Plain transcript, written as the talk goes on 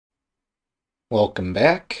Welcome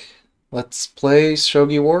back. Let's play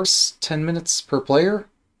Shogi Wars, 10 minutes per player.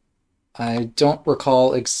 I don't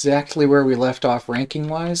recall exactly where we left off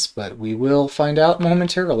ranking-wise, but we will find out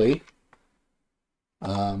momentarily.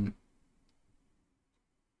 I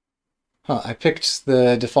picked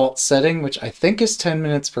the default setting, which I think is 10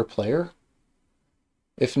 minutes per player.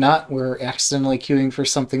 If not, we're accidentally queuing for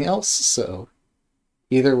something else, so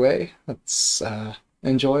either way, let's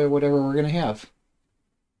enjoy whatever we're going to have.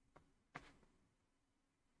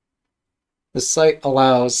 This site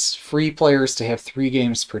allows free players to have 3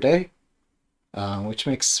 games per day, which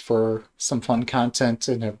makes for some fun content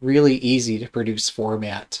in a really easy to produce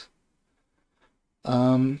format.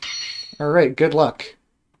 Alright, good luck.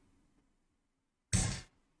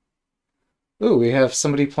 Ooh, we have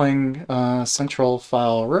somebody playing central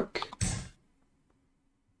file rook.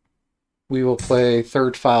 We will play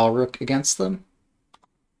third file rook against them.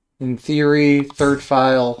 In theory, third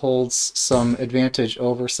file holds some advantage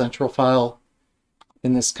over central file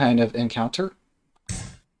in this kind of encounter.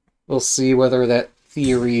 We'll see whether that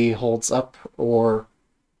theory holds up, or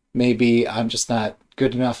maybe I'm just not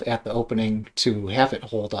good enough at the opening to have it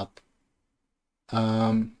hold up.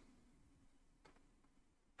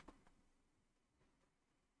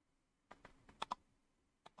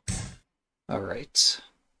 Alright.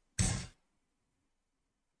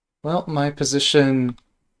 Well, my position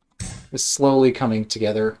is slowly coming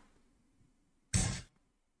together.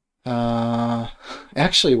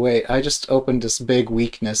 Actually, wait, I just opened this big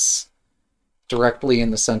weakness directly in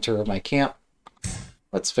the center of my camp.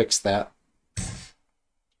 Let's fix that.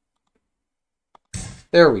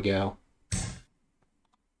 There we go.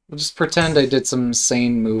 We'll just pretend I did some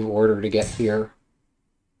sane move order to get here.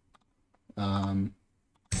 And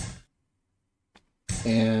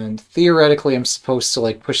theoretically I'm supposed to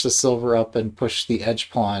like push the silver up and push the edge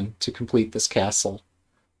pawn to complete this castle.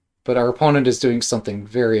 But our opponent is doing something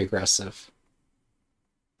very aggressive.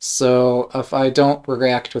 So if I don't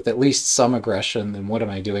react with at least some aggression, then what am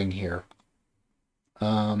I doing here?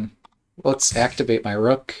 Let's activate my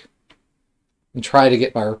rook and try to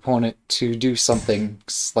get my opponent to do something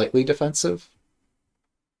slightly defensive.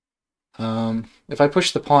 If I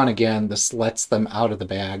push the pawn again, this lets them out of the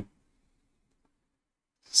bag.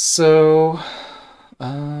 So,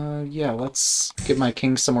 yeah, let's give my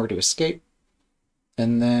king somewhere to escape,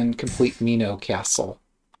 and then complete Mino Castle.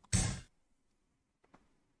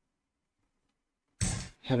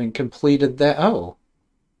 Having completed that,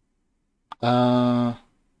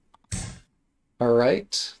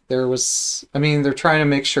 alright. They're trying to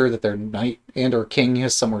make sure that their knight and or king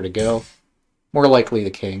has somewhere to go. More likely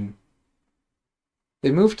the king.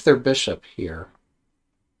 They moved their bishop here.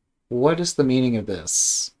 What is the meaning of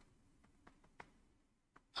this?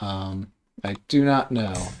 I do not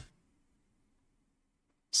know.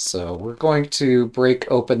 So we're going to break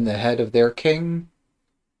open the head of their king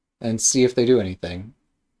and see if they do anything.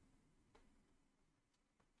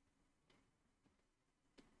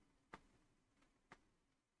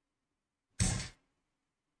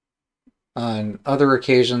 On other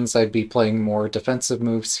occasions, I'd be playing more defensive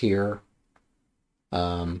moves here.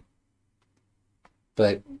 But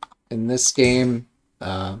in this game,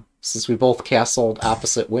 since we both castled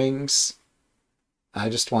opposite wings, I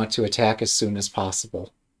just want to attack as soon as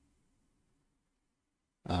possible.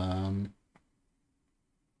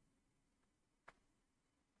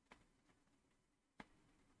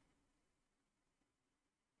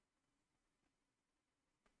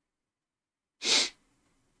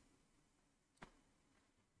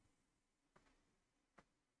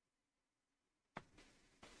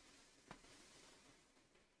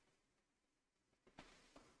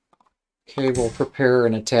 Okay, we'll prepare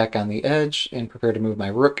an attack on the edge and prepare to move my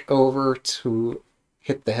rook over to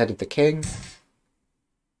hit the head of the king.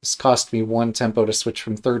 This cost me 1 tempo to switch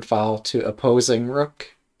from third file to opposing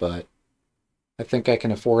rook, but I think I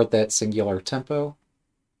can afford that singular tempo.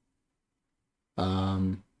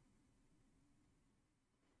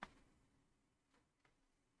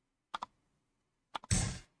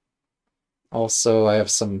 Also, I have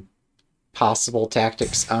some possible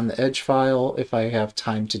tactics on the edge file if I have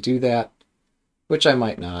time to do that, which I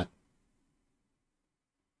might not.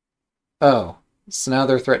 Oh, so now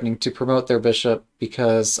they're threatening to promote their bishop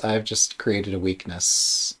because I've just created a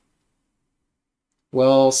weakness.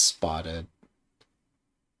 Well spotted.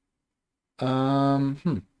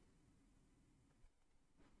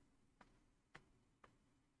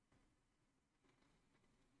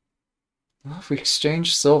 Well, if we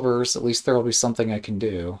exchange silvers, at least there will be something I can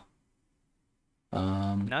do.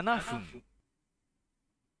 7分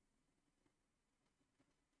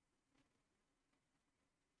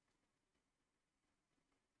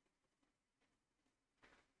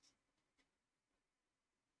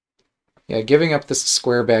Yeah, giving up this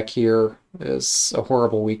square back here is a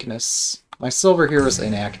horrible weakness. My silver here is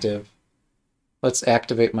inactive. Let's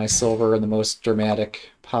activate my silver in the most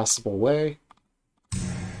dramatic possible way.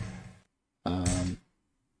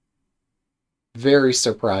 Very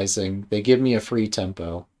surprising. They give me a free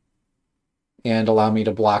tempo and allow me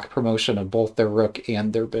to block promotion of both their rook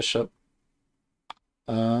and their bishop.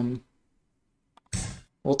 We'll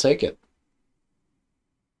take it.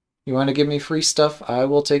 You want to give me free stuff? I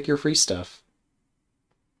will take your free stuff.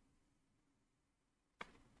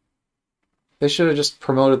 They should have just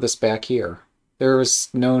promoted this back here. There was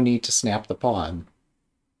no need to snap the pawn.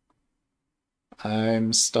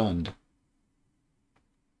 I'm stunned.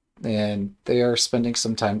 And they are spending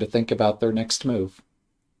some time to think about their next move.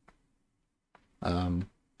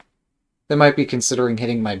 They might be considering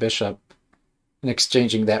hitting my bishop and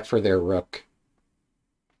exchanging that for their rook,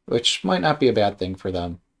 which might not be a bad thing for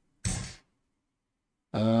them.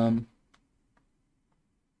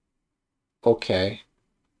 Okay.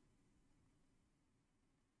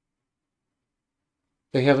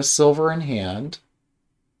 They have a silver in hand.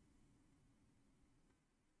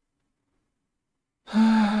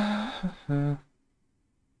 Yeah,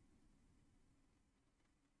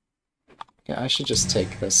 I should just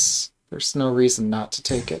take this. There's no reason not to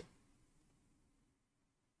take it.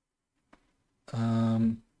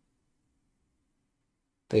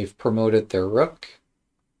 They've promoted their rook.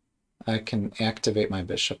 I can activate my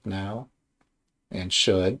bishop now, and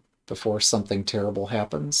should, before something terrible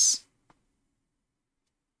happens.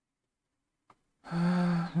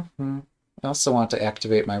 I also want to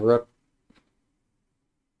activate my rook.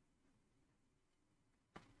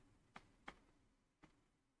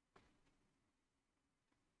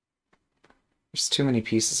 There's too many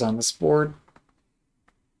pieces on this board.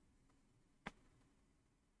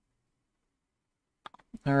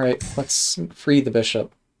 Alright, let's free the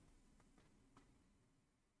bishop.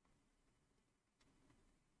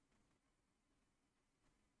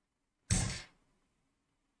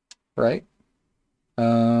 Right?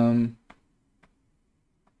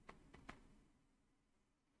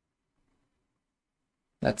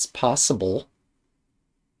 That's possible.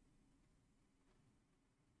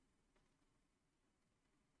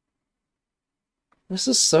 This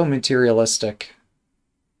is so materialistic.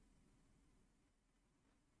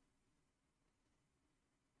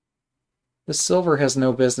 The silver has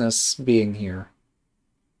no business being here.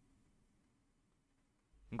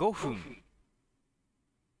 5分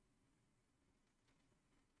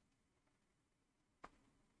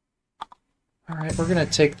Alright, we're gonna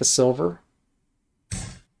take the silver.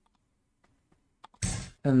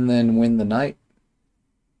 And then win the knight.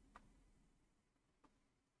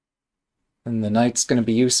 And the knight's gonna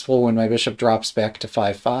be useful when my bishop drops back to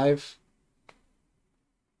 5-5.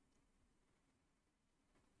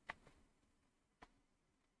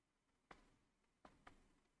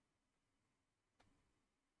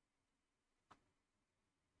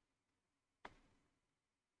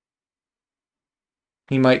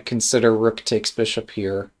 He might consider rook takes bishop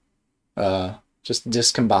here. Just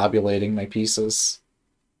discombobulating my pieces.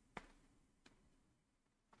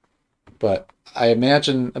 But I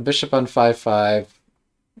imagine a bishop on 5-5,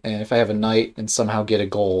 and if I have a knight and somehow get a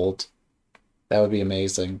gold, that would be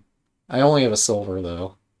amazing. I only have a silver,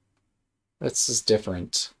 though. This is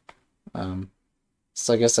different.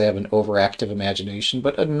 So I guess I have an overactive imagination,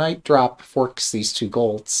 but a knight drop forks these two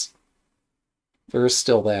golds. There is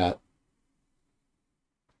still that.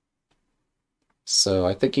 So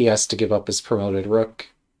I think he has to give up his promoted rook.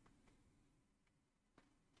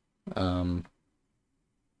 And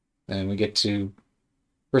we get to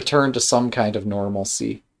return to some kind of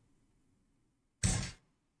normalcy.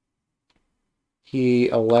 He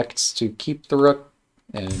elects to keep the rook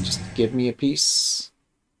and just give me a piece.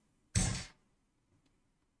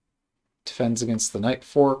 Defends against the knight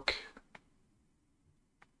fork.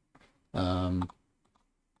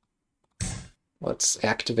 Let's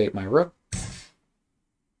activate my rook.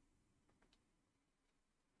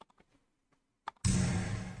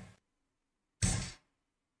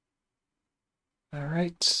 All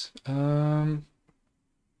right.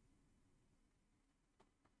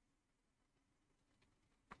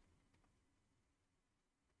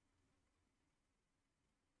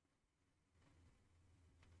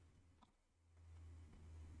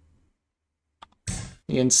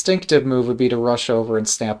 The instinctive move would be to rush over and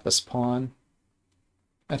snap this pawn.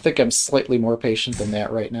 I think I'm slightly more patient than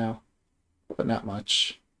that right now, but not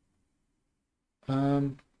much.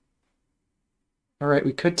 Alright,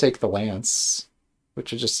 we could take the lance,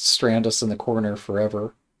 which would just strand us in the corner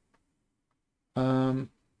forever.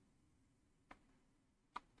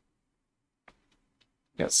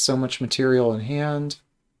 Got so much material in hand.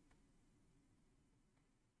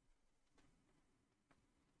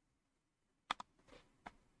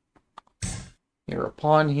 You're a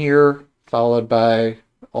pawn here, followed by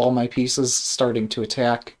all my pieces starting to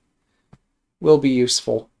attack. Will be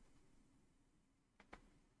useful.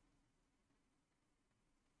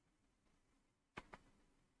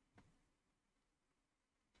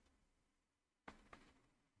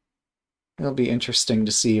 It'll be interesting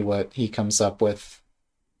to see what he comes up with.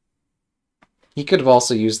 He could have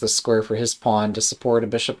also used the square for his pawn to support a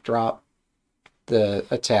bishop drop to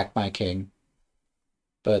attack my king,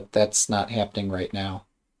 but that's not happening right now.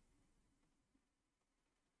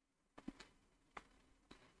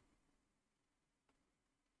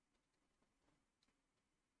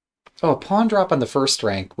 Oh, a pawn drop on the first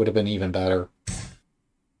rank would have been even better.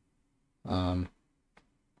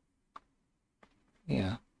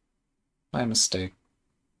 Yeah, my mistake.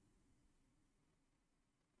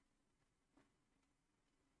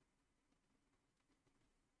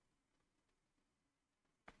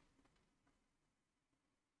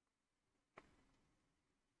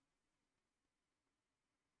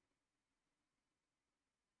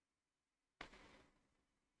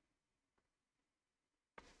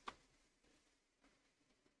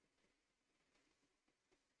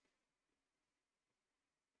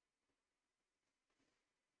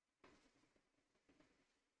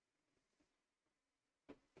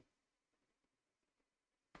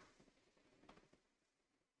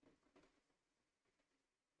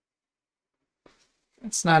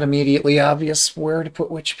 It's not immediately obvious where to put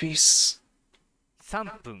which piece. 3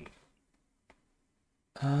分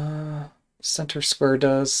Center square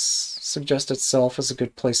does suggest itself as a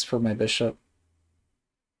good place for my bishop.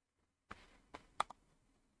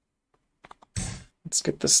 Let's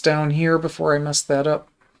get this down here before I mess that up.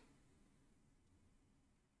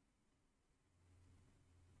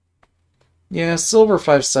 Yeah, silver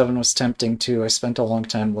 5-7 was tempting too. I spent a long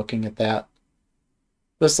time looking at that.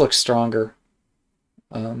 This looks stronger.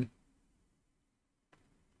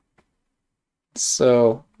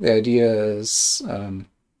 So the idea is,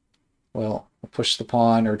 well, I'll push the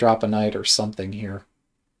pawn or drop a knight or something here.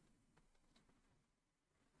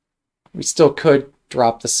 We still could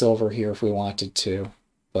drop the silver here if we wanted to,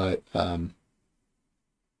 but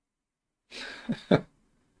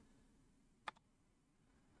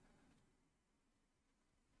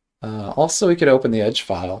also we could open the edge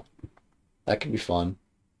file. That could be fun.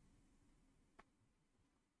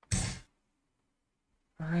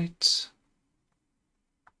 All right.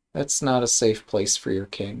 That's not a safe place for your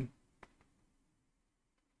king.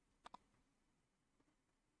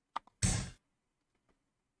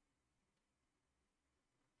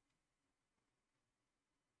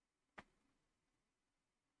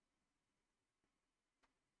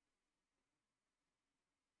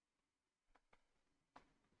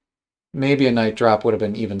 Maybe a knight drop would have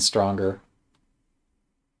been even stronger.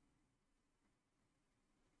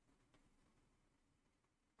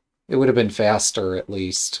 It would have been faster, at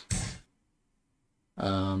least.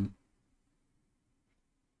 2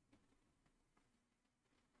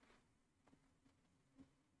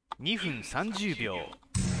分30秒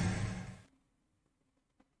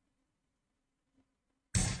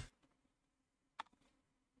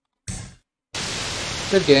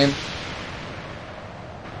Good game.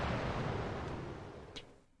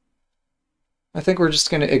 I think we're just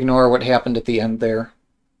going to ignore what happened at the end there.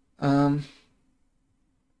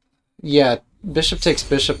 Yeah, bishop takes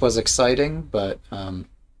bishop was exciting, but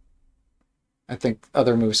I think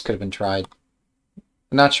other moves could have been tried.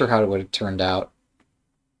 I'm not sure how it would have turned out.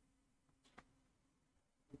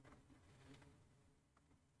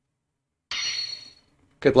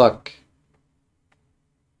 Good luck.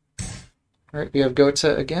 Alright, we have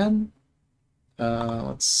Gota again.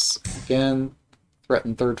 Let's again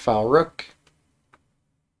threaten third file rook.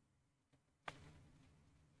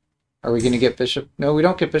 Are we going to get bishop? No, we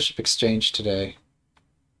don't get bishop exchange today.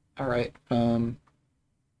 Alright.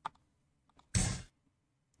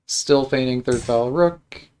 Still feigning third file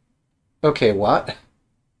rook. Okay, what?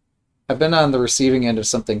 I've been on the receiving end of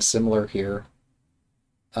something similar here.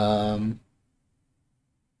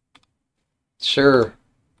 Sure.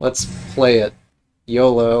 Let's play it.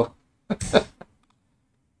 YOLO. That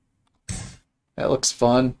looks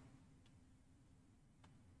fun.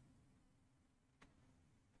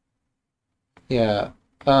 Yeah.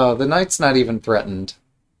 Oh, the knight's not even threatened.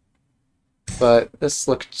 But this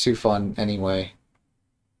looked too fun anyway.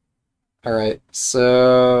 Alright,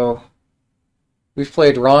 so we've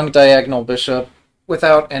played wrong diagonal bishop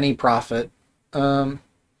without any profit.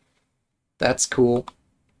 That's cool.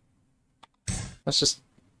 Let's just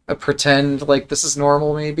pretend like this is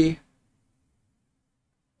normal, maybe?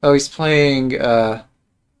 Oh, he's playing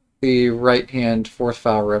the right hand fourth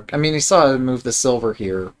file rook. I mean, he saw him move the silver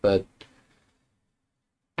here, but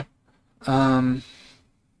um,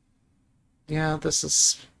 yeah, this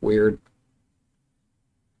is weird.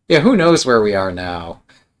 Yeah, who knows where we are now?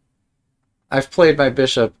 I've played my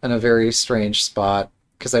bishop in a very strange spot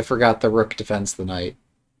because I forgot the rook defends the knight.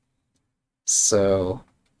 So,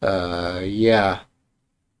 yeah,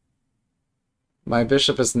 my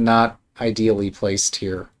bishop is not ideally placed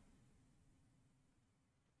here.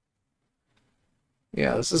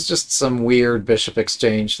 Yeah, this is just some weird bishop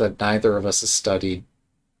exchange that neither of us has studied.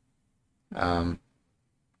 Um,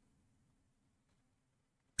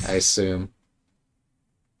 I assume.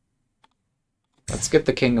 Let's get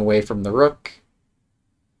the king away from the rook.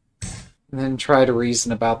 And then try to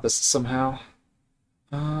reason about this somehow.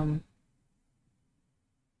 Um,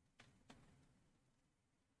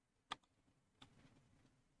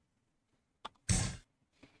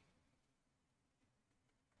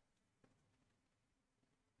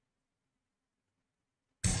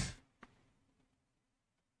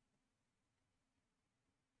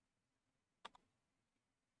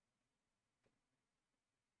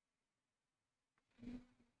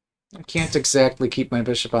 I can't exactly keep my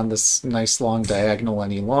bishop on this nice long diagonal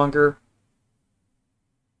any longer.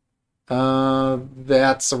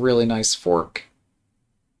 That's a really nice fork.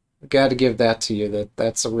 Got to give that to you.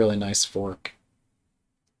 That's a really nice fork.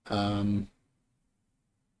 Um,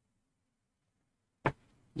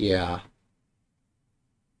 yeah.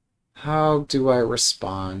 How do I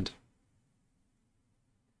respond?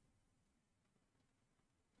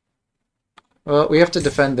 Well, we have to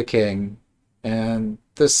defend the king, and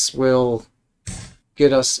this will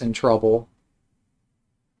get us in trouble.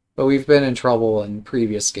 But we've been in trouble in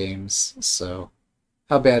previous games, so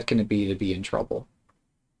how bad can it be to be in trouble?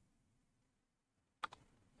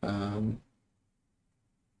 Um,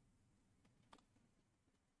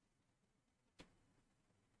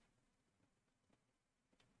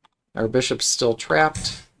 our bishop's still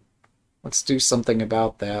trapped. Let's do something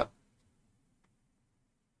about that.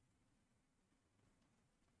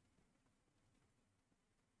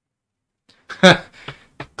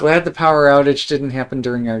 Glad the power outage didn't happen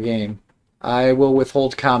during our game. I will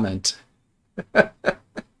withhold comment.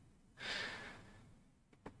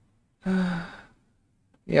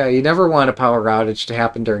 Yeah, you never want a power outage to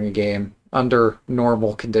happen during a game under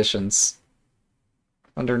normal conditions.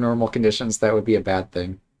 Under normal conditions, that would be a bad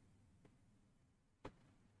thing.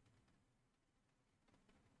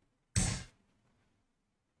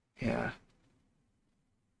 Yeah.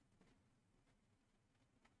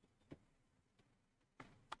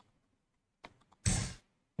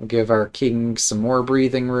 We'll give our king some more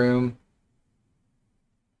breathing room.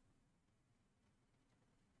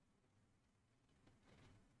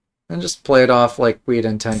 And just play it off like we'd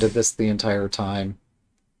intended this the entire time.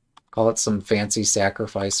 Call it some fancy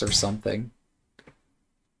sacrifice or something.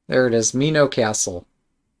 There it is, Mino Castle.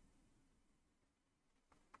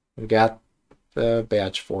 We got the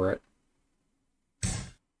badge for it.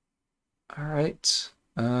 Alright.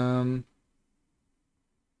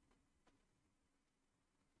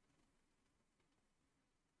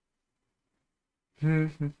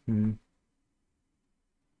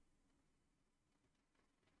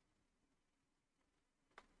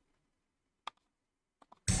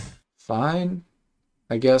 Fine.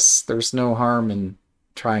 I guess there's no harm in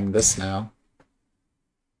trying this now.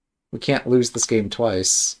 We can't lose this game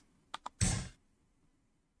twice.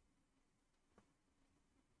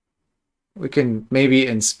 We can maybe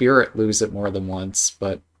in spirit lose it more than once,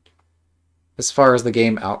 but as far as the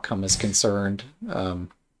game outcome is concerned,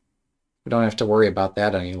 we don't have to worry about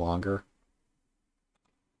that any longer.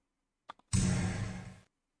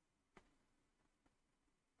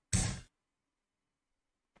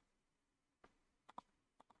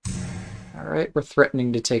 Alright, we're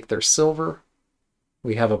threatening to take their silver.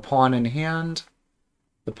 We have a pawn in hand.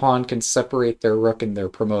 The pawn can separate their rook and their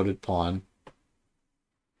promoted pawn.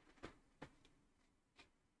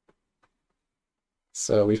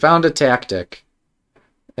 So we found a tactic.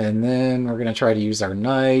 And then we're going to try to use our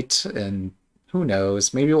knight, and who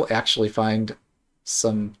knows, maybe we'll actually find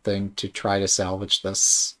something to try to salvage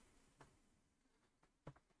this.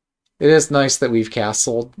 It is nice that we've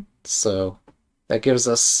castled, so that gives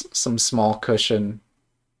us some small cushion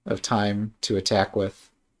of time to attack with.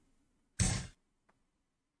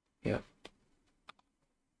 Yep.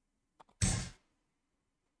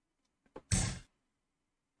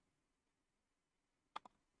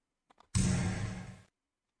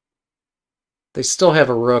 They still have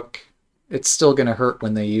a rook. It's still going to hurt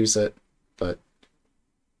when they use it, but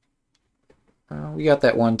We got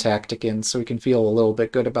that one tactic in, so we can feel a little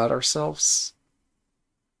bit good about ourselves.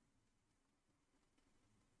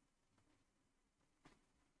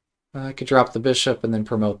 I could drop the bishop and then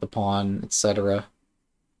promote the pawn, etc.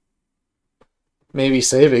 Maybe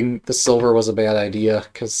saving the silver was a bad idea,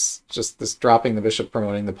 because just this dropping the bishop,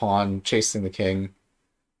 promoting the pawn, chasing the king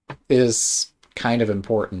is kind of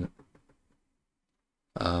important.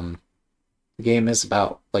 The game is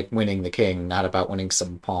about like winning the king, not about winning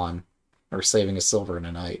some pawn or saving a silver and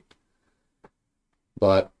a knight.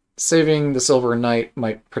 But saving the silver and knight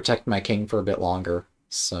might protect my king for a bit longer,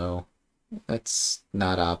 so that's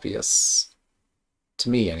not obvious. To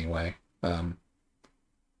me, anyway.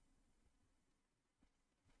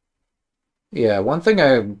 Yeah, one thing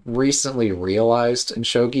I recently realized in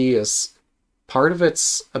Shogi is part of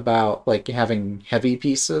it's about like having heavy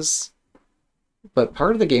pieces, but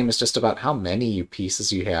part of the game is just about how many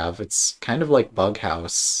pieces you have. It's kind of like Bug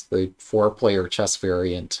House, the four-player chess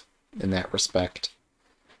variant in that respect.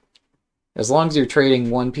 As long as you're trading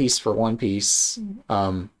one piece for one piece,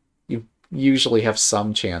 you usually have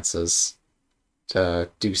some chances to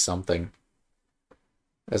do something.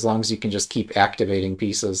 As long as you can just keep activating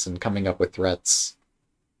pieces and coming up with threats.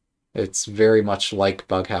 It's very much like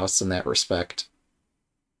Bug House in that respect.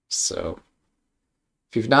 So,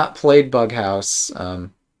 if you've not played Bug House,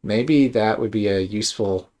 maybe that would be a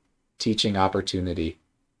useful teaching opportunity.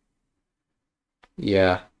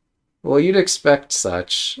 Yeah, well, you'd expect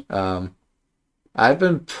such. I've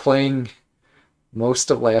been playing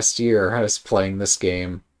most of last year. I was playing this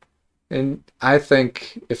game. And I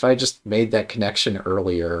think if I just made that connection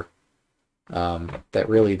earlier, that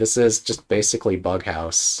really this is just basically Bug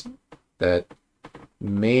House, that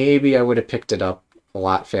maybe I would have picked it up a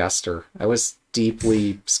lot faster. I was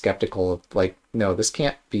deeply skeptical of, like, no, this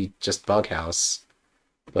can't be just Bug House,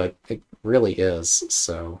 but it really is,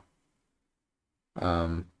 so,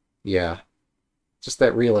 yeah, just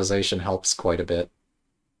that realization helps quite a bit.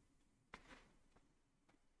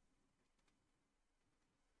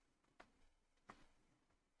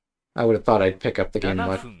 I would have thought I'd pick up the game 7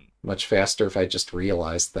 much, 分 much faster if I just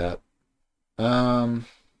realized that. Um,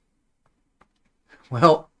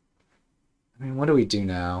 well, I mean, what do we do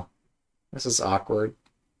now? This is awkward.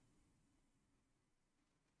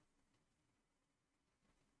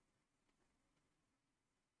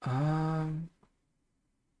 Um,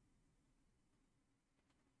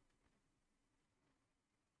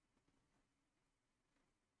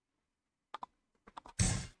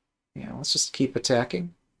 yeah, let's just keep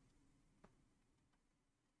attacking.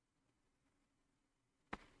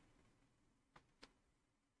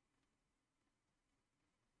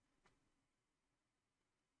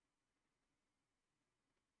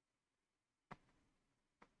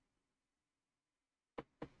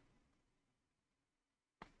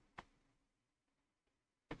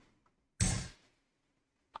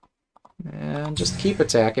 And just keep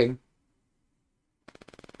attacking.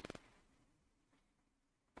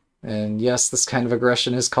 And yes, this kind of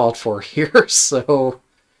aggression is called for here, so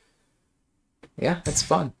yeah, it's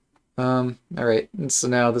fun. Alright, and so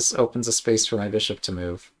now this opens a space for my bishop to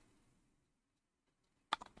move.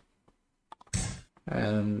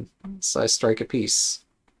 And so I strike a piece.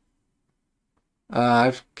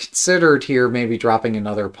 I've considered here maybe dropping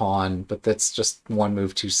another pawn, but that's just one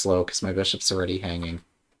move too slow because my bishop's already hanging.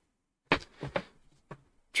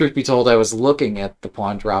 Truth be told, I was looking at the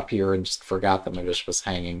pawn drop here and just forgot that my bishop was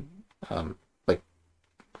hanging, like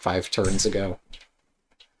 5 turns ago.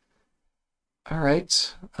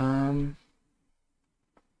 Alright, my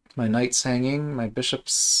knight's hanging, my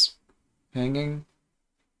bishop's hanging.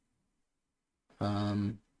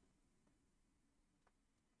 Um,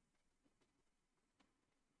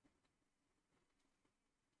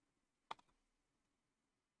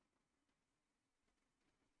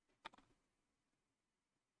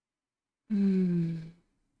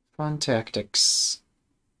 Fun tactics.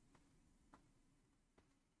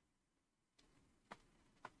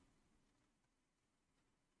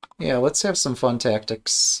 Yeah, let's have some fun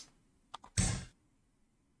tactics.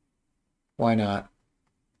 Why not?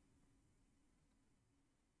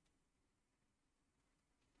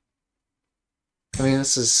 I mean,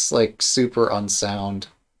 this is like super unsound,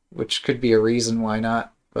 which could be a reason why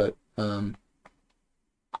not, but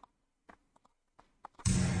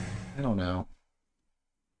I don't know.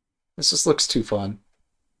 This just looks too fun.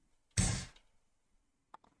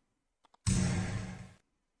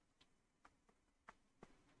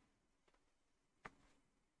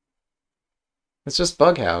 It's just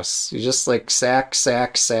Bug House. You just like sack,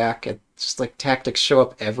 sack, sack, and just like tactics show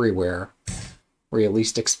up everywhere where you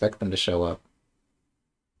least expect them to show up.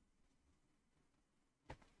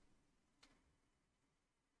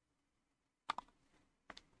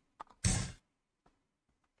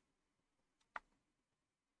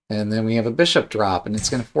 And then we have a bishop drop, and it's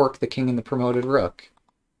going to fork the king and the promoted rook.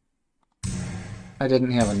 I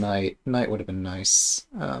didn't have a knight. Knight would have been nice.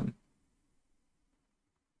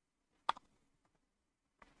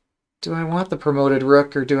 Do I want the promoted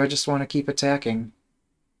rook, or do I just want to keep attacking?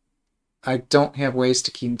 I don't have ways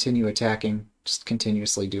to continue attacking just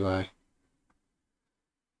continuously, do I?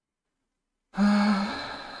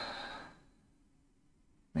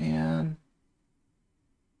 Man.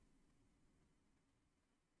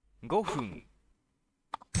 5分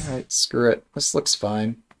Alright, screw it. This looks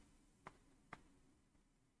fine.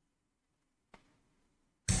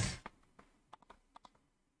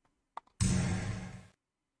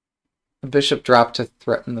 A bishop drop to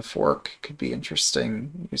threaten the fork could be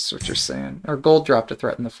interesting. Is what you're saying. Or gold drop to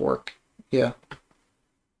threaten the fork. Yeah.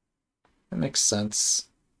 That makes sense.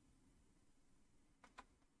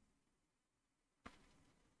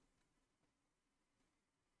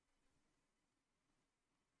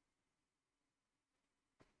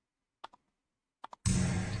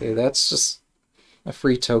 Okay, that's just a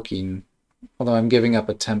free token. Although I'm giving up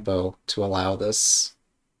a tempo to allow this.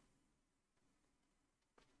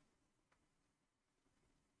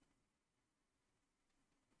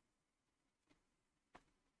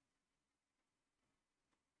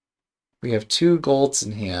 We have 2 golds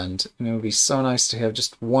in hand, and it would be so nice to have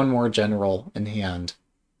just one more general in hand.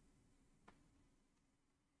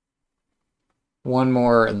 One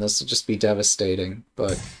more, and this will just be devastating,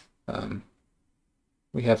 but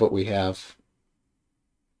we have what we have.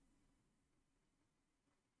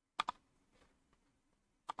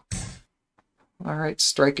 Alright,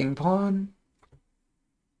 striking pawn.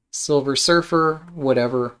 Silver surfer,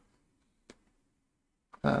 whatever.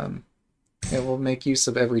 It will make use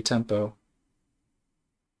of every tempo.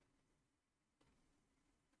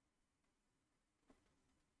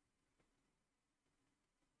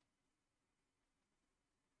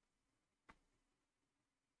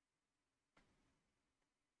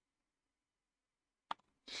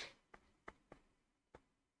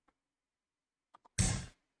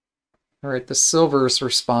 Alright, the silver is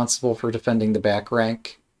responsible for defending the back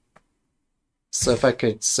rank. So if I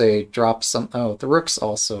could, say, drop some... Oh, the rook's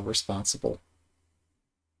also responsible.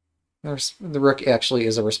 The rook actually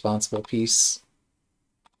is a responsible piece.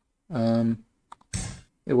 It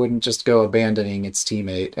wouldn't just go abandoning its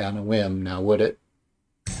teammate on a whim, now would it?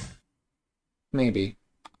 Maybe.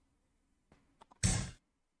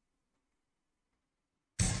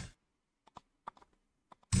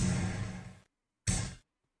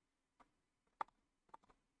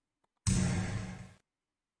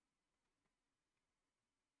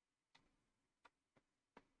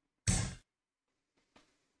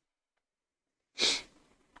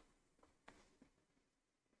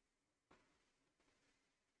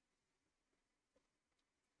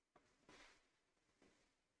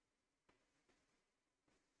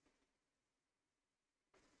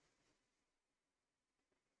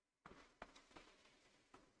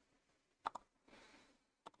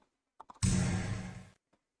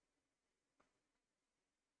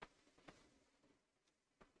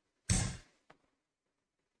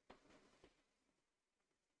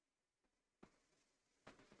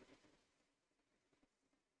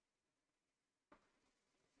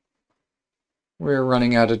 We're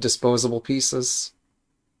running out of disposable pieces.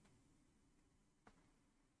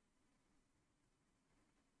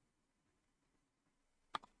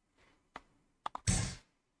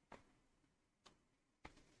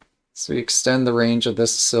 So we extend the range of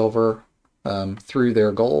this silver through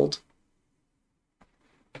their gold.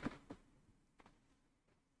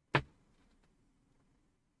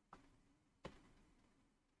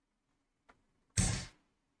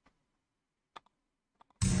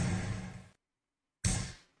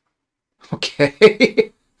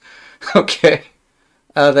 Okay. Okay.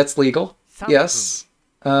 That's legal. 3分 Yes.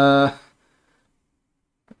 Uh,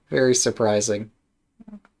 very surprising.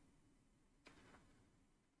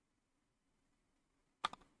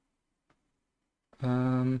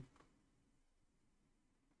 Um,2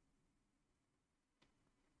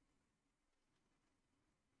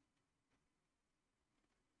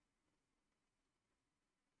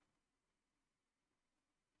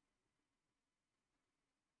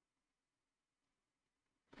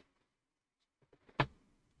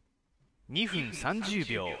分30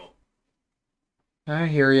秒 I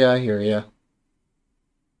hear ya, I hear ya.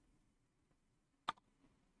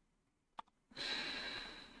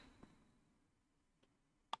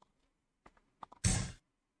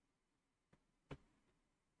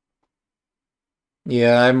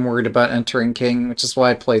 Yeah, I'm worried about entering king, which is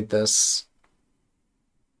why I played this.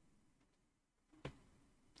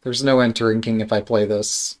 There's no entering king if I play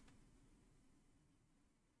this.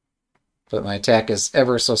 but my attack is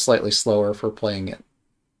ever so slightly slower for playing it.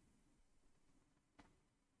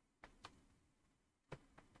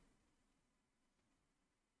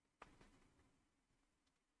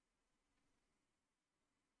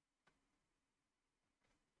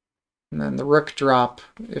 And then the rook drop,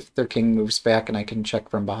 if their king moves back and I can check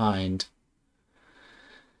from behind.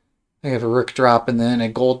 I have a rook drop and then a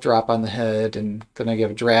gold drop on the head, and then I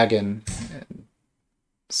have a dragon. And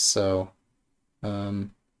so, I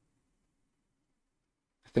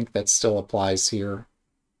think that still applies here.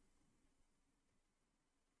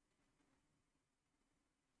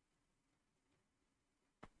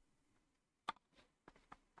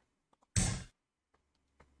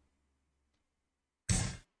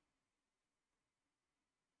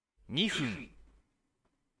 $2分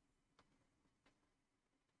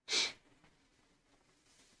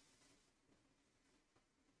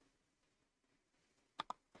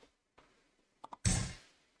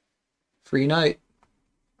Free knight.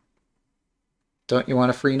 Don't you want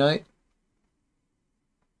a free knight?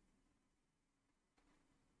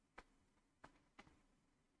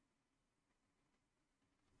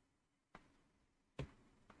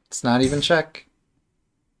 It's not even check.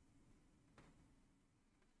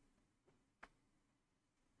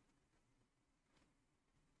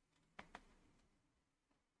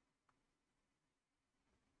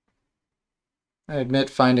 I admit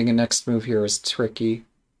finding a next move here is tricky.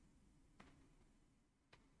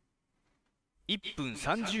 1分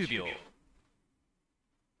30秒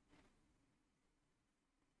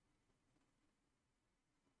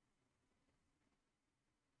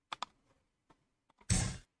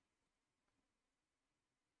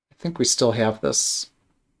I think we still have this.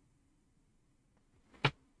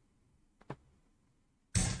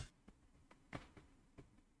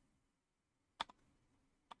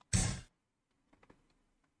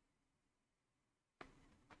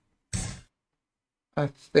 I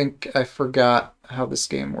think I forgot how this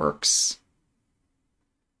game works.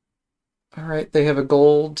 Alright, they have a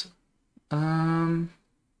gold. 1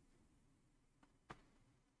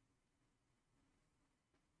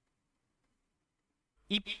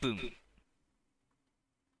分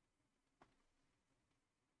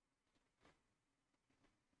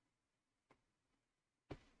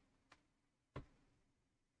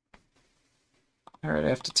Alright, I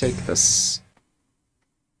have to take this.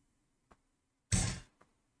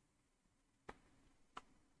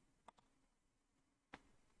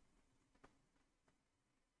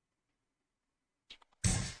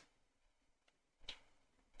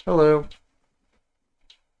 Hello.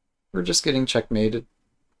 We're just getting checkmated.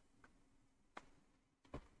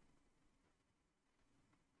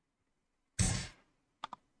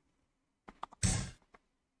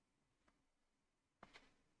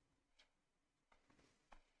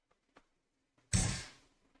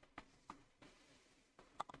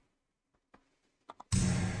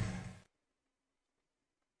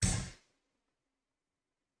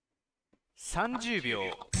 $30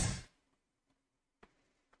秒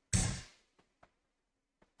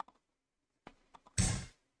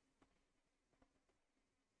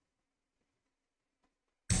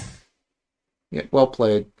Yeah, well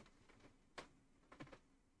played.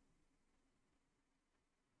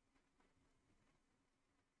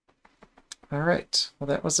 Alright, well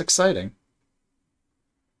that was exciting.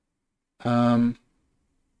 So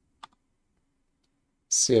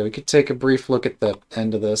yeah, we could take a brief look at the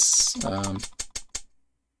end of this.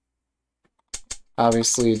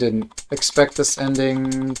 Obviously, you didn't expect this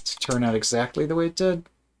ending to turn out exactly the way it did.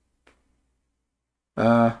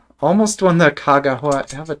 Almost won the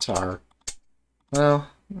Kagawa Avatar. Well,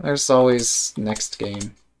 there's always next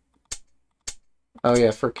game. Oh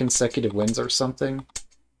yeah, for consecutive wins or something.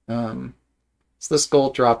 So this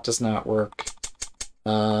gold drop does not work.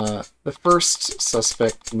 The first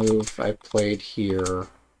suspect move I played here.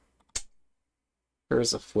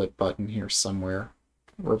 There's a flip button here somewhere.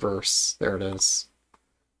 Reverse. There it is.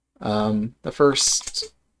 The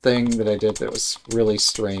first thing that I did that was really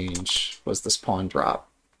strange was this pawn drop.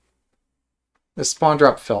 This pawn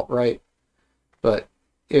drop felt right, but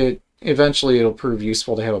eventually it'll prove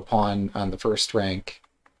useful to have a pawn on the first rank.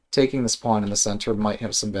 Taking this pawn in the center might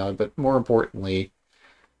have some value, but more importantly,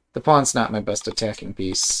 the pawn's not my best attacking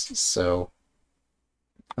piece, so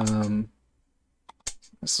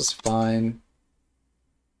this was fine.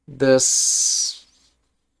 This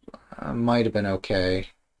might have been okay.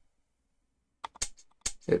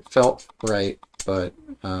 It felt right, but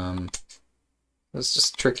it was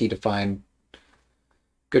just tricky to find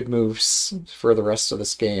good moves for the rest of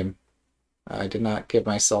this game. I did not give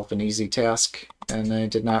myself an easy task, and I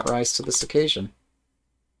did not rise to this occasion.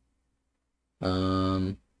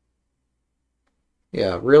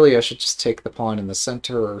 Yeah, really I should just take the pawn in the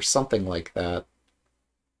center or something like that.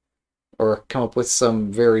 Or come up with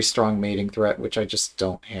some very strong mating threat, which I just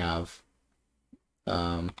don't have.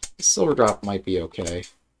 Silver drop might be okay.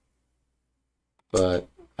 But,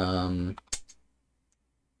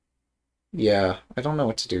 yeah, I don't know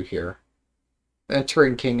what to do here.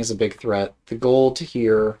 Entering king is a big threat. The gold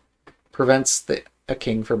here prevents a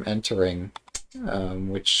king from entering,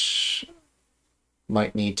 which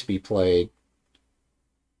might need to be played.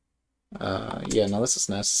 Yeah, no, this is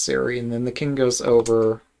necessary. And then the king goes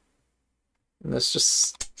over. And this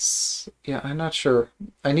just... Yeah, I'm not sure.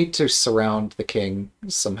 I need to surround the king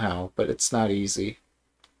somehow, but it's not easy.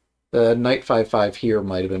 The knight 5-5 here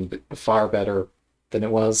might have been far better than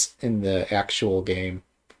it was in the actual game.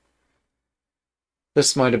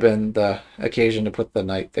 This might have been the occasion to put the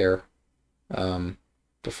knight there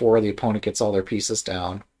before the opponent gets all their pieces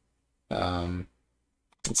down.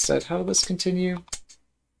 Instead, how will this continue?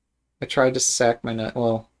 I tried to sack my knight.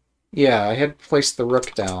 Well, yeah, I had placed the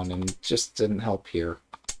rook down and it just didn't help here.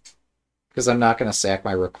 Because I'm not going to sack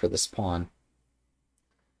my rook for this pawn.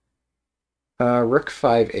 Rook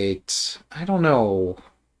 5-8. I don't know.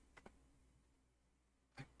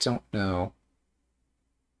 I don't know.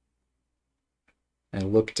 I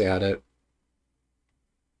looked at it.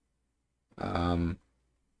 I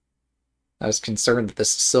was concerned that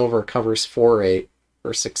this silver covers 4-8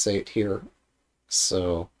 or 6-8 here.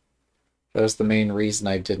 So that was the main reason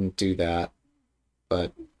I didn't do that.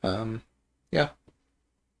 But, yeah.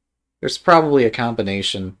 There's probably a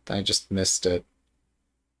combination. I just missed it.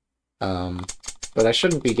 But I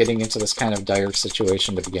shouldn't be getting into this kind of dire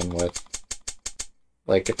situation to begin with.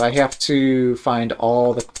 Like, if I have to find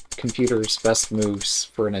all the computer's best moves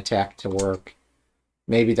for an attack to work,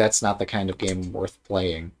 maybe that's not the kind of game worth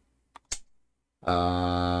playing.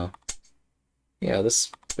 Yeah,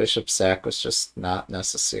 this bishop sack was just not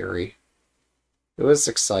necessary. It was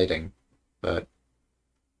exciting, but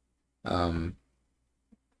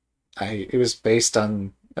it was based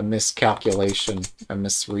on a miscalculation, a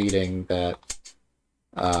misreading that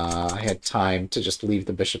I had time to just leave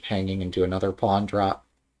the bishop hanging and do another pawn drop.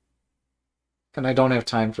 And I don't have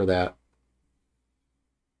time for that.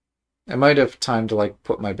 I might have time to, like,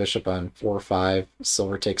 put my bishop on 4-5,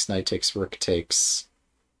 silver takes, knight takes, rook takes.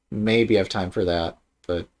 Maybe I have time for that,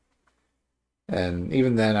 but... And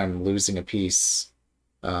even then, I'm losing a piece.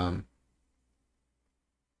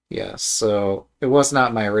 Yeah, so it was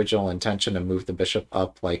not my original intention to move the bishop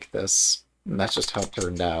up like this, and that's just how it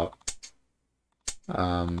turned out.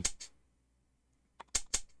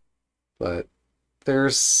 But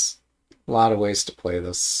there's a lot of ways to play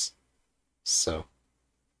this, so...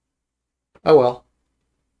 Oh well.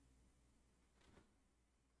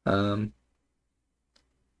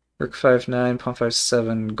 Rook 5-9, pawn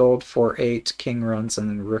 5-7, gold 4-8, king runs, and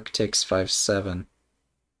then rook takes 5-7.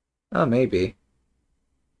 Oh, maybe.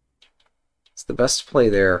 It's the best play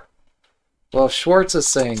there. Well, if Schwartz is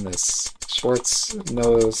saying this, Schwartz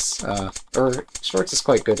knows, or Schwartz is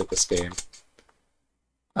quite good at this game.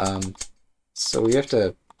 So we have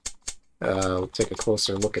to take a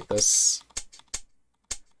closer look at this.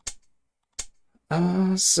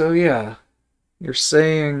 So yeah, you're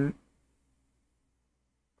saying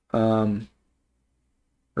rook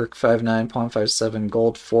 5-9, pawn 5-7,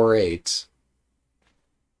 gold 4-8.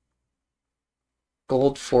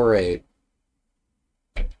 Gold 4-8.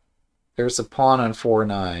 There's a pawn on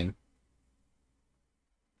 4-9.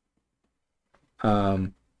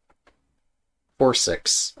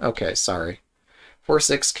 4-6. Okay, sorry.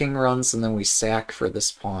 4-6, king runs, and then we sack for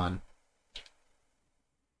this pawn.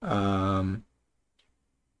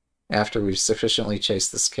 After we've sufficiently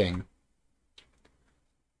chased this king.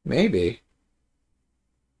 Maybe.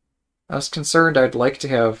 I was concerned I'd like to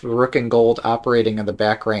have rook and gold operating in the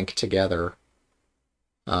back rank together.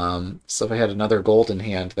 So if I had another gold in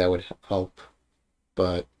hand, that would help.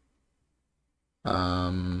 But,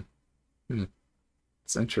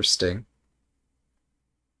 it's interesting.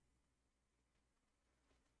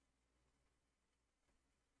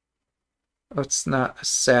 Oh, it's not a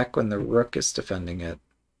sack when the rook is defending it.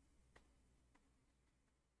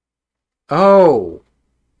 Oh!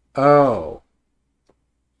 Oh.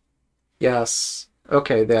 Yes.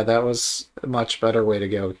 Okay, yeah, that was a much better way to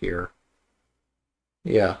go here.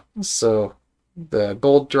 Yeah, so the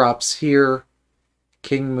gold drops here,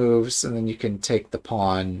 king moves, and then you can take the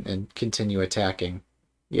pawn and continue attacking.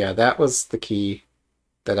 Yeah, that was the key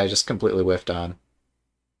that I just completely whiffed on.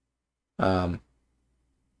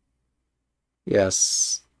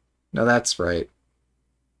 Yes. No, that's right.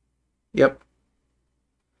 Yep.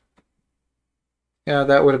 Yeah,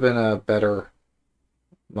 that would have been a better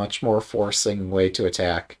much more forcing way to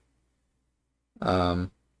attack.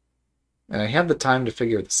 Um, and I had the time to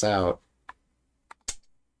figure this out.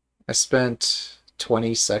 I spent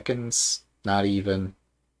 20 seconds, not even.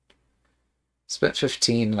 Spent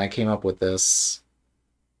 15 and I came up with this.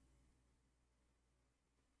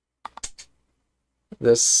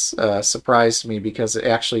 This surprised me because it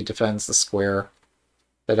actually defends the square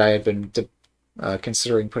that I had been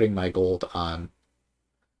considering putting my gold on.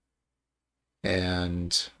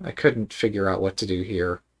 And I couldn't figure out what to do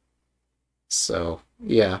here. So,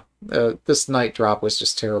 yeah, this night drop was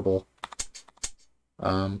just terrible.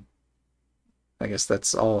 I guess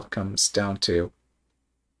that's all it comes down to.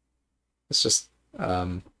 It's just,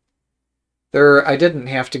 I didn't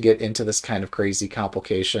have to get into this kind of crazy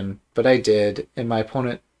complication, but I did, and my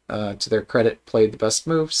opponent, to their credit, played the best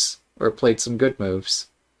moves, or played some good moves,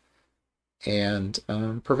 and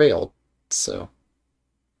prevailed. So,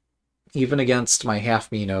 even against my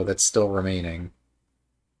half Mino that's still remaining,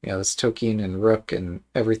 this Tokin and Rook and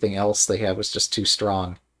everything else they had was just too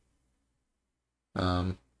strong.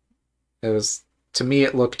 It was, to me,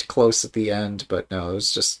 it looked close at the end, but no, it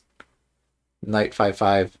was just Knight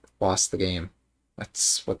 5-5 lost the game.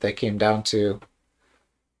 That's what they came down to.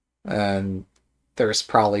 And there's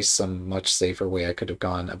probably some much safer way I could have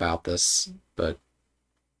gone about this, but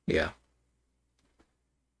yeah.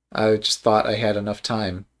 I just thought I had enough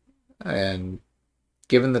time, and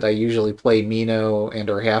given that I usually play Mino and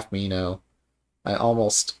or half Mino, I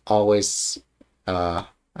almost always on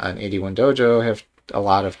 81 Dojo have a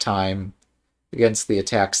lot of time against the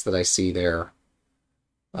attacks that I see there.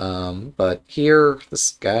 But here,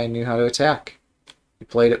 this guy knew how to attack. He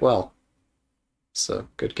played it well. So,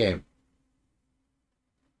 good game.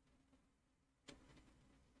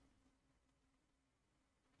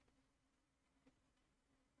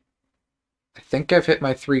 I think I've hit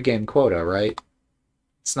my 3-game quota, right?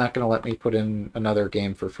 It's not going to let me put in another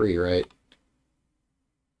game for free, right?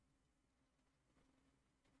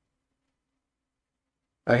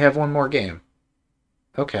 I have one more game.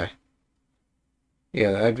 Okay.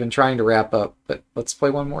 Yeah, I've been trying to wrap up, but let's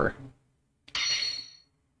play one more.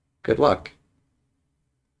 Good luck.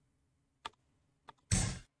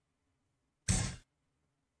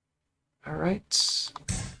 Alright.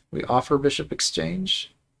 We offer Bishop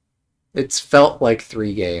Exchange. It's felt like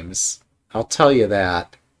 3 games. I'll tell you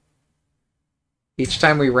that. Each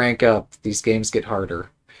time we rank up, these games get harder.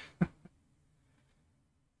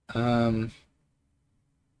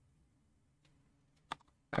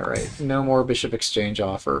 Alright, no more Bishop Exchange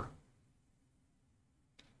offer.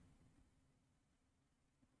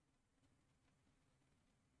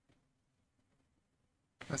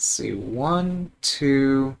 Let's see, 1,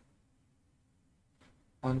 2...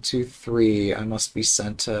 1, 2, 3. I must be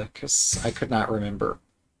Senta, because I could not remember.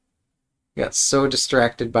 I got so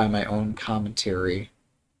distracted by my own commentary.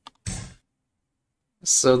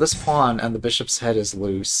 So this pawn on the bishop's head is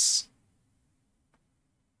loose.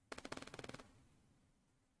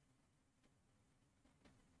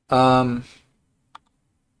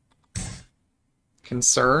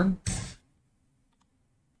 Concern?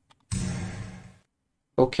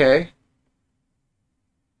 Okay.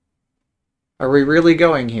 Are we really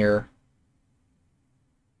going here?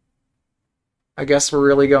 I guess we're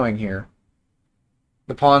really going here.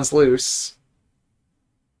 The pawn's loose.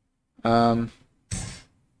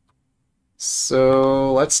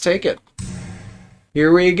 So let's take it.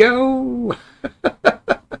 Here we go!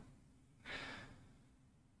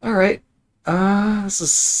 Alright. This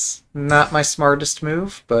is not my smartest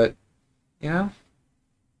move, but, you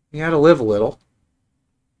gotta live a little.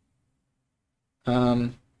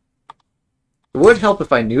 It would help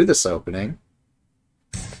if I knew this opening.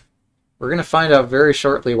 We're going to find out very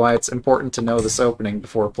shortly why it's important to know this opening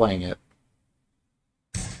before playing it.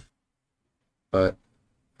 But,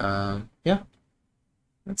 yeah,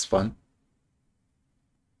 that's fun.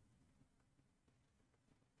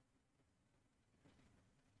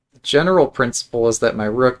 The general principle is that my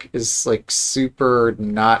rook is, like, super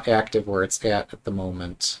not active where it's at the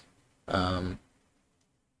moment.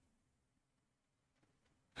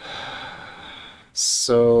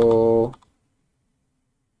 So...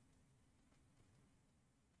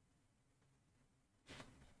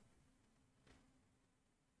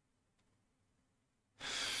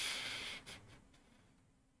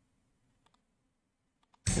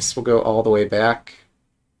 This will go all the way back.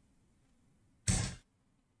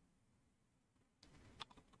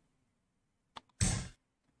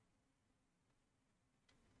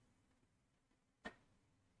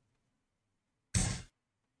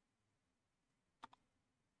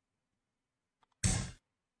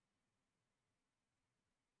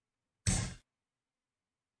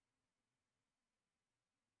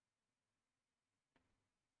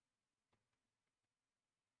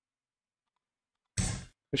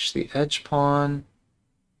 Push the edge pawn.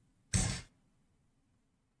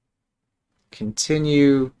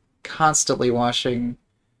 Continue constantly watching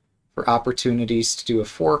for opportunities to do a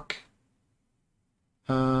fork.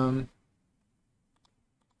 Alright,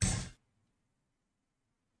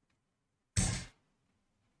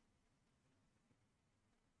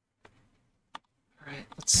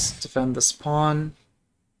 let's defend this pawn.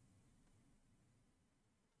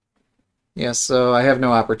 Yeah, so I have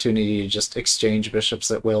no opportunity to just exchange bishops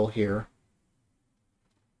at will here.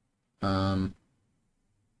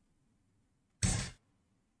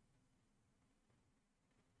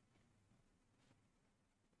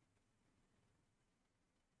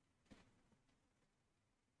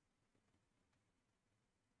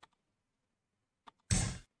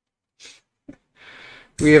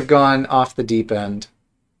 We have gone off the deep end.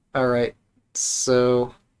 Alright,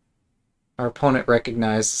 so our opponent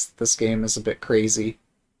recognizes this game is a bit crazy.7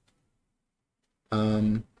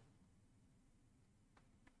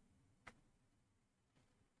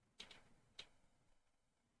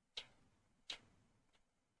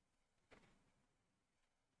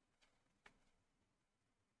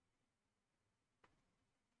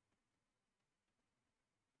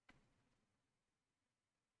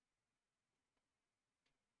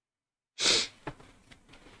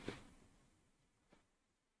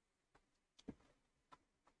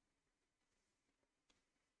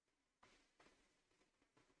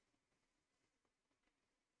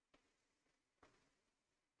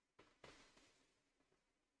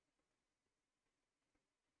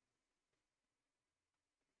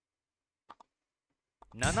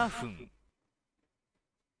分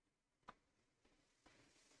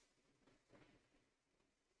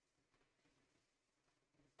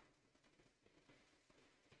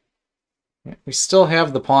We still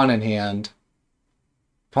have the pawn in hand.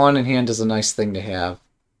 Pawn in hand is a nice thing to have.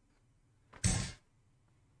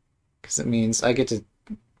 Because it means I get to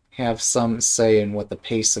have some say in what the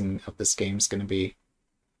pacing of this game is going to be.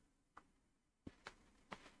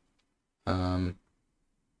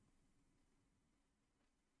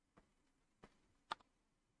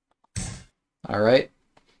 Alright.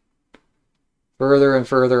 Further and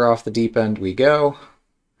further off the deep end we go.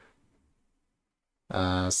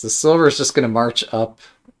 So the silver is just going to march up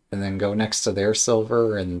and then go next to their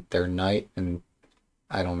silver and their knight, and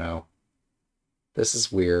I don't know. This is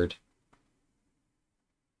weird.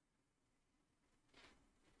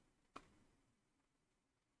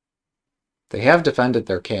 They have defended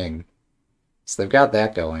their king, so they've got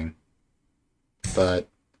that going. But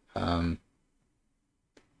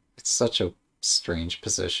it's such a strange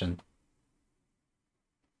position.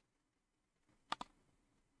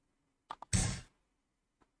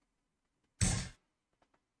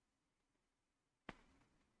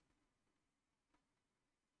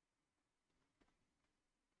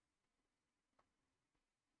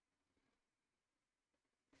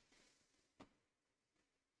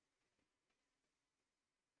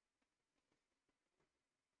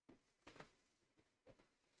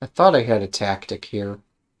 I thought I had a tactic here.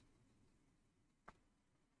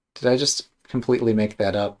 Did I just completely make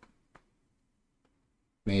that up?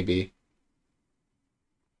 Maybe.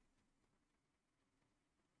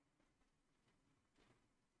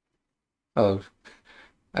 Oh,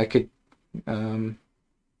 I could... there's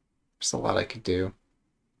a lot I could do.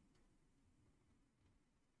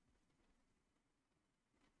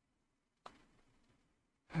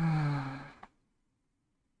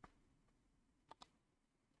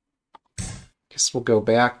 Guess we'll go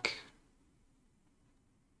back.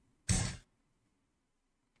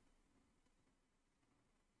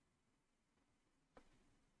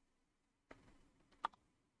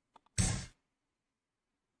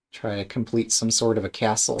 Try to complete some sort of a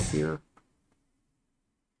castle here.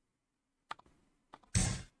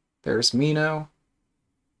 There's Mino.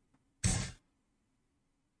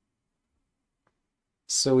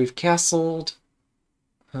 So we've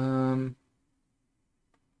castled.5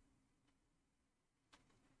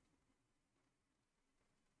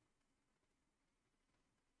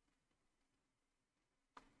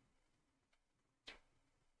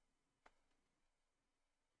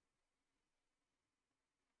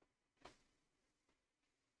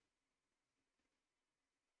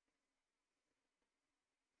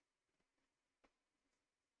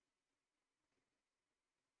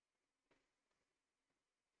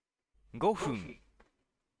分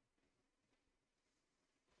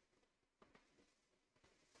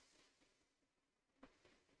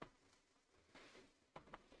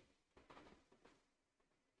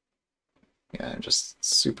Yeah, I'm just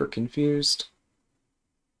super confused.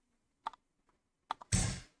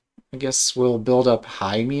 I guess we'll build up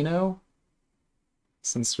high Mino.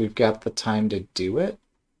 since we've got the time to do it.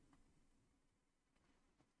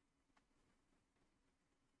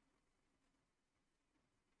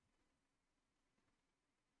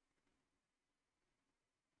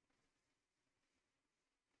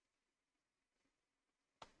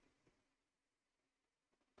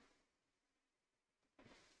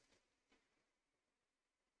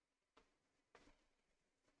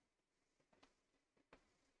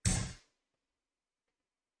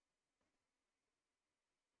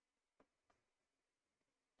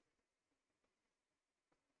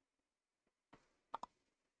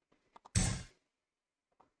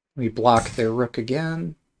 We block their rook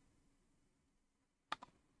again.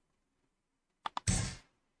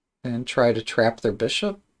 And try to trap their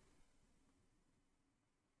bishop.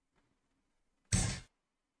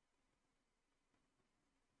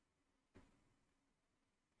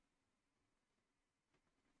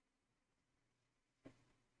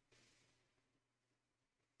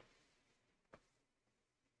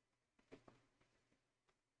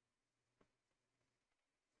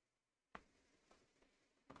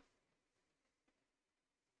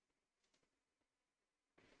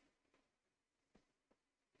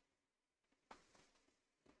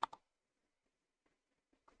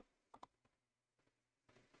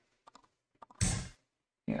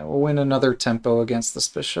 Yeah, we'll win another tempo against this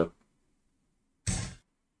bishop.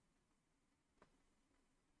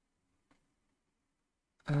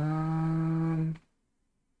 Um,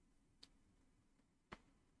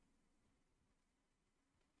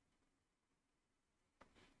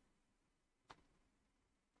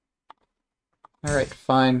 all right,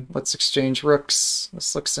 fine. Let's exchange rooks.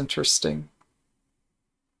 This looks interesting.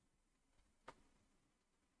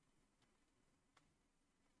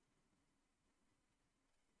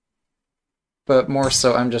 But more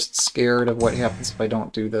so, I'm just scared of what happens if I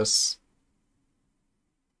don't do this.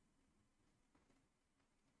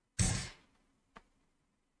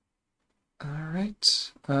 All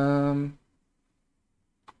right. Hmm.3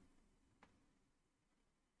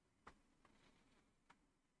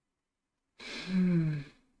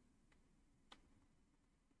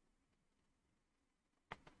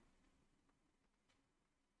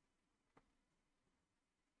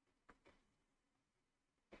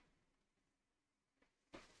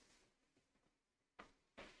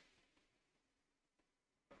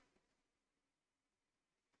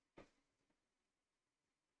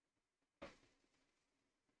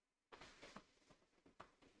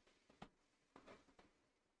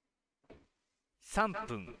分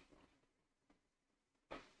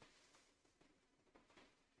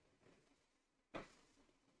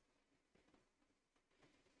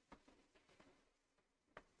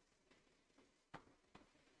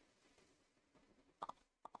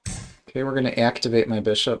Okay, we're going to activate my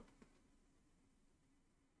bishop.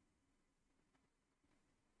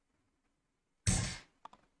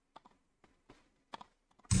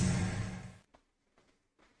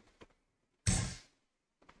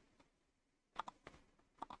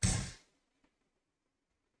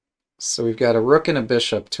 So we've got a rook and a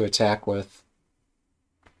bishop to attack with.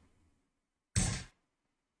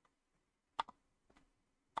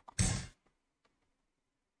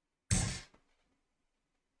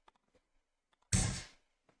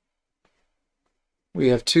 We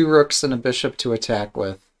have two rooks and a bishop to attack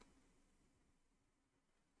with.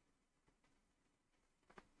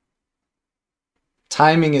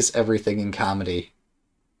 Timing is everything in comedy.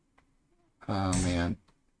 Oh, man.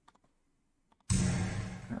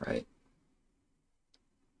 All right.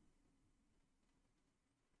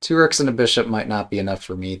 Two rooks and a bishop might not be enough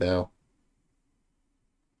for me, though.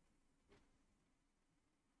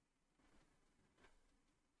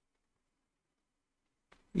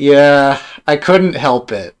 Yeah, I couldn't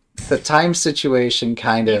help it. The time situation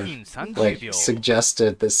kind 2 of, 分30 秒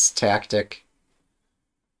suggested this tactic.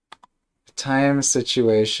 The time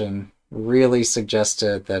situation really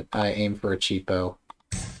suggested that I aim for a cheapo.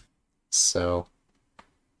 So,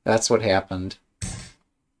 that's what happened.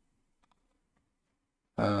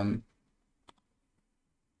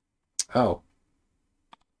 Oh.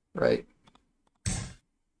 Right.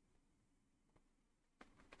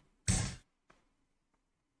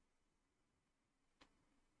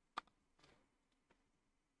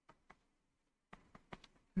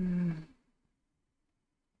 Hmm.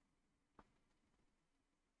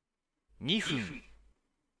 2分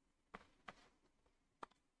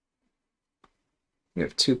We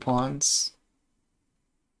have two pawns.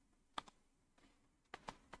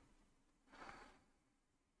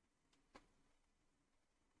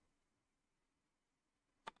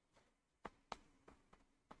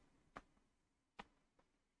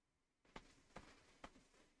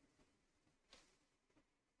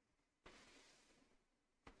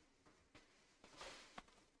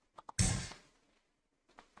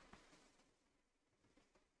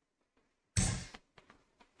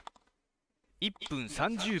 1分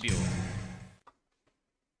30秒。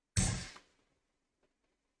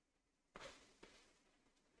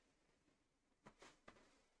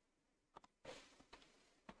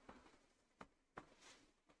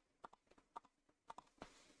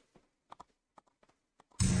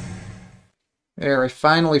There, I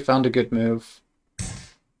finally found a good move.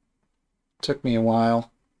 Took me a while.1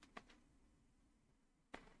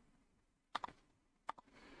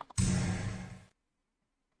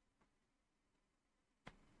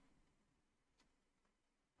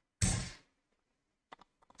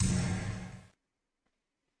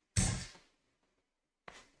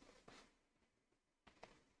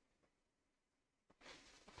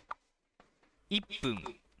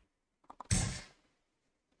分。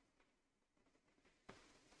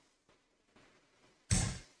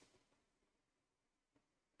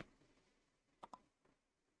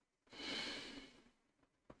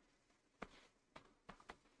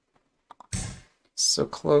So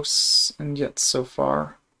close, and yet so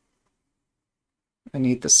far. I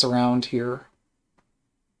need the surround here.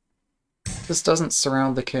 This doesn't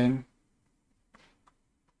surround the king,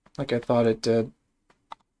 like I thought it did.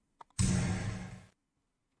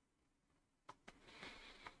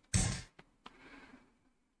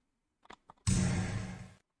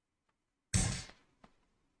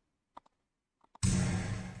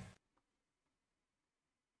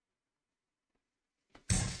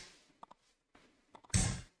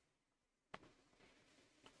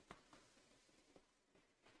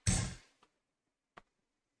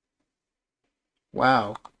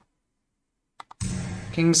 Wow.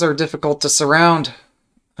 Kings are difficult to surround.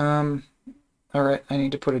 Alright, I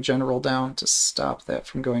need to put a general down to stop that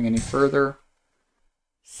from going any further.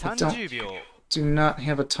 I 30秒。do not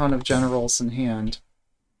have a ton of generals in hand.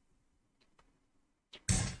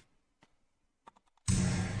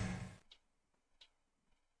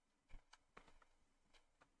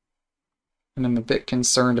 And I'm a bit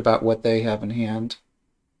concerned about what they have in hand.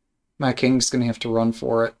 My king's gonna have to run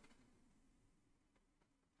for it.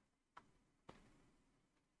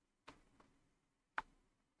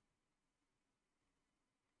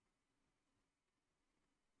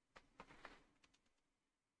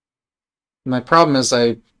 My problem is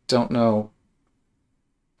I don't know.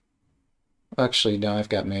 Actually, no, I've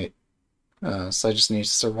got mate. So I just need to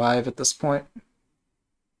survive at this point.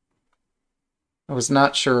 I was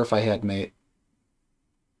not sure if I had mate,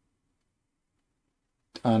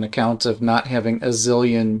 on account of not having a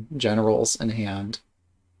zillion generals in hand.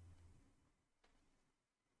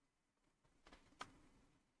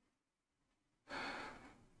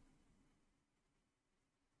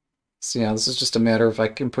 So yeah, this is just a matter of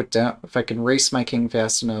if I can race my king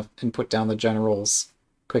fast enough and put down the generals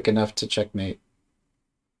quick enough to checkmate.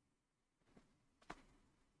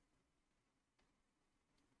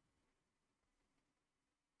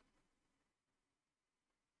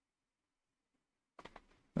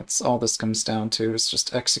 That's all this comes down to, is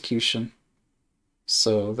just execution.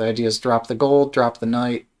 So the idea is drop the gold, drop the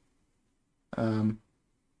knight, and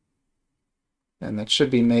that should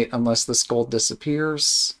be mate unless this gold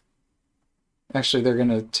disappears. Actually, they're going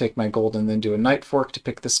to take my gold and then do a knight fork to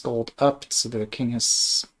pick this gold up, so the king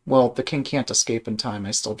has... Well, the king can't escape in time.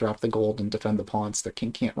 I still drop the gold and defend the pawns. The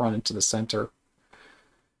king can't run into the center.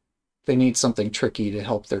 They need something tricky to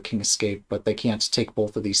help their king escape, but they can't take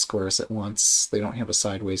both of these squares at once. They don't have a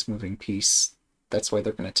sideways moving piece. That's why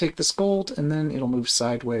they're going to take this gold, and then it'll move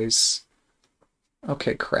sideways.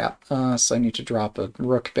 Okay, crap. So I need to drop a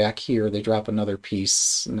rook back here. They drop another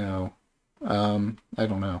piece. No. I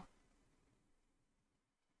don't know.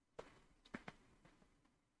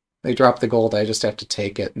 They drop the gold, I just have to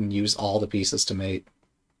take it and use all the pieces to mate.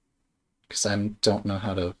 Because I don't know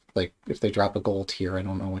how to, like, if they drop a gold here, I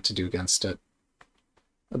don't know what to do against it.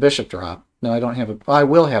 A bishop drop. No, I don't have a... I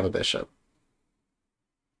will have a bishop.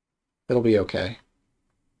 It'll be okay.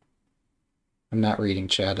 I'm not reading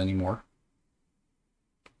chat anymore.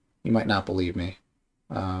 You might not believe me.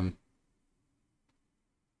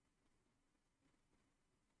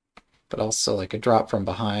 But also, like, a drop from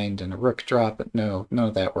behind and a rook drop, but no, none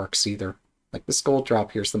of that works either. Like, this gold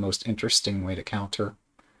drop here is the most interesting way to counter.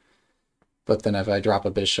 But then if I drop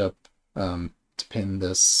a bishop to pin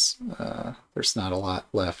this, there's not a lot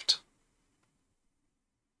left.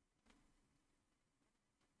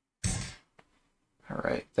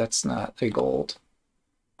 Alright, that's not a gold.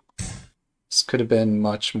 This could have been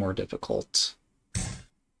much more difficult.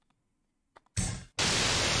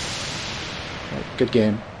 Good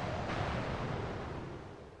game.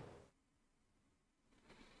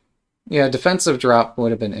 Yeah, defensive drop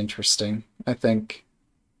would have been interesting, I think.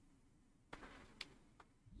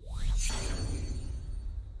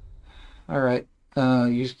 Alright.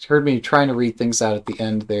 You heard me trying to read things out at the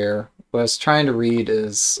end there. What I was trying to read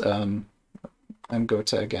is, I'm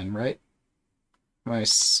Gota again, right? My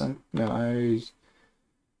son, no,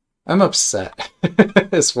 I'm upset,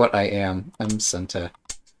 is what I am. I'm Senta.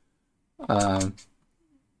 Um,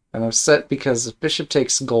 I'm upset because if bishop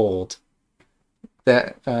takes gold,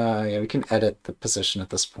 that, yeah, we can edit the position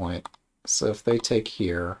at this point. So if they take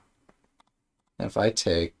here, and if I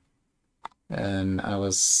take, and I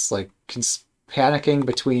was, like, panicking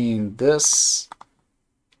between this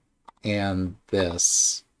and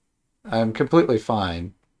this. I'm completely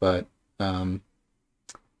fine, but,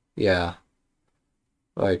 yeah.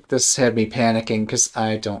 Like, this had me panicking because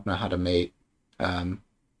I don't know how to mate.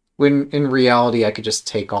 When in reality, I could just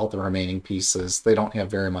take all the remaining pieces. They don't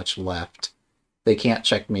have very much left. They can't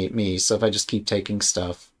checkmate me, so if I just keep taking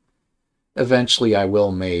stuff, eventually I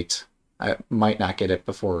will mate. I might not get it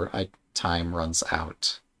before time runs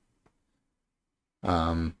out.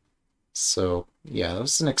 So, yeah, that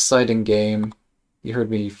was an exciting game. You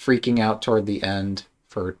heard me freaking out toward the end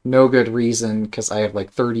for no good reason, because I have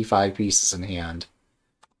like 35 pieces in hand.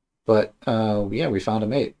 But, yeah, we found a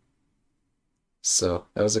mate. So,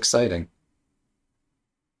 that was exciting.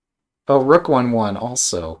 Oh, Rook 1-1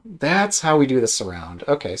 also. That's how we do this around.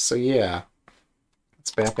 Okay, so yeah.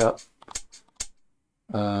 Let's back up.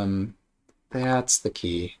 That's the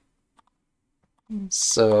key.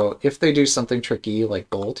 So, if they do something tricky like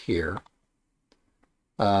gold here,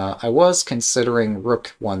 I was considering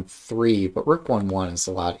Rook 1-3, but Rook 1-1 is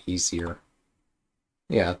a lot easier.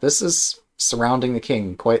 Yeah, this is surrounding the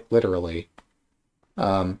king, quite literally.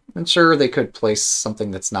 And sure, they could place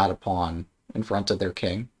something that's not a pawn in front of their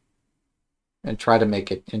king and try to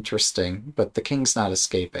make it interesting, but the king's not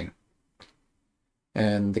escaping.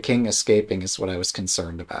 And the king escaping is what I was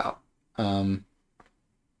concerned about.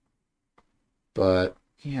 But,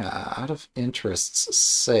 yeah, out of interest's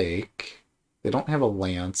sake, they don't have a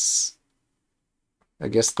lance. I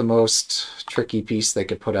guess the most tricky piece they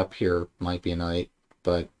could put up here might be a knight,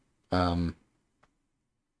 but,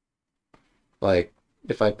 like,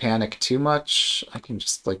 if I panic too much, I can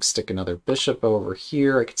just, like, stick another bishop over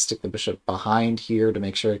here. I could stick the bishop behind here to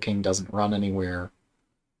make sure the king doesn't run anywhere.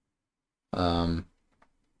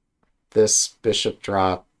 This bishop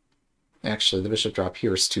drop... Actually, the bishop drop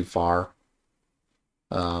here is too far.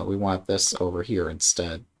 We want this over here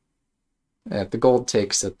instead. If the gold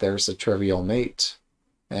takes it, there's a trivial mate,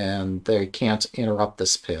 and they can't interrupt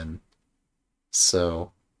this pin.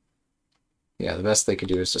 So, yeah, the best they could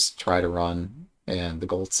do is just try to run, and the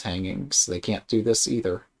gold's hanging, so they can't do this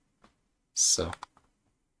either. So,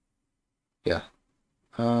 yeah.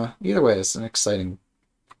 Either way, it's an exciting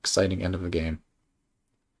end of the game.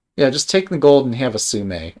 Yeah, just taking the gold and have a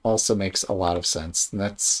sume also makes a lot of sense. And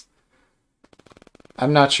that's...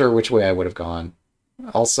 I'm not sure which way I would have gone.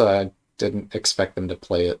 Also, I didn't expect them to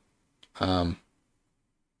play it.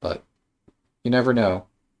 But you never know.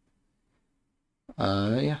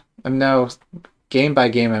 Yeah. I'm now, game by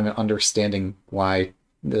game, I'm understanding why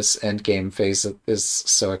this endgame phase is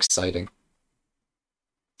so exciting.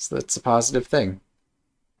 So that's a positive thing.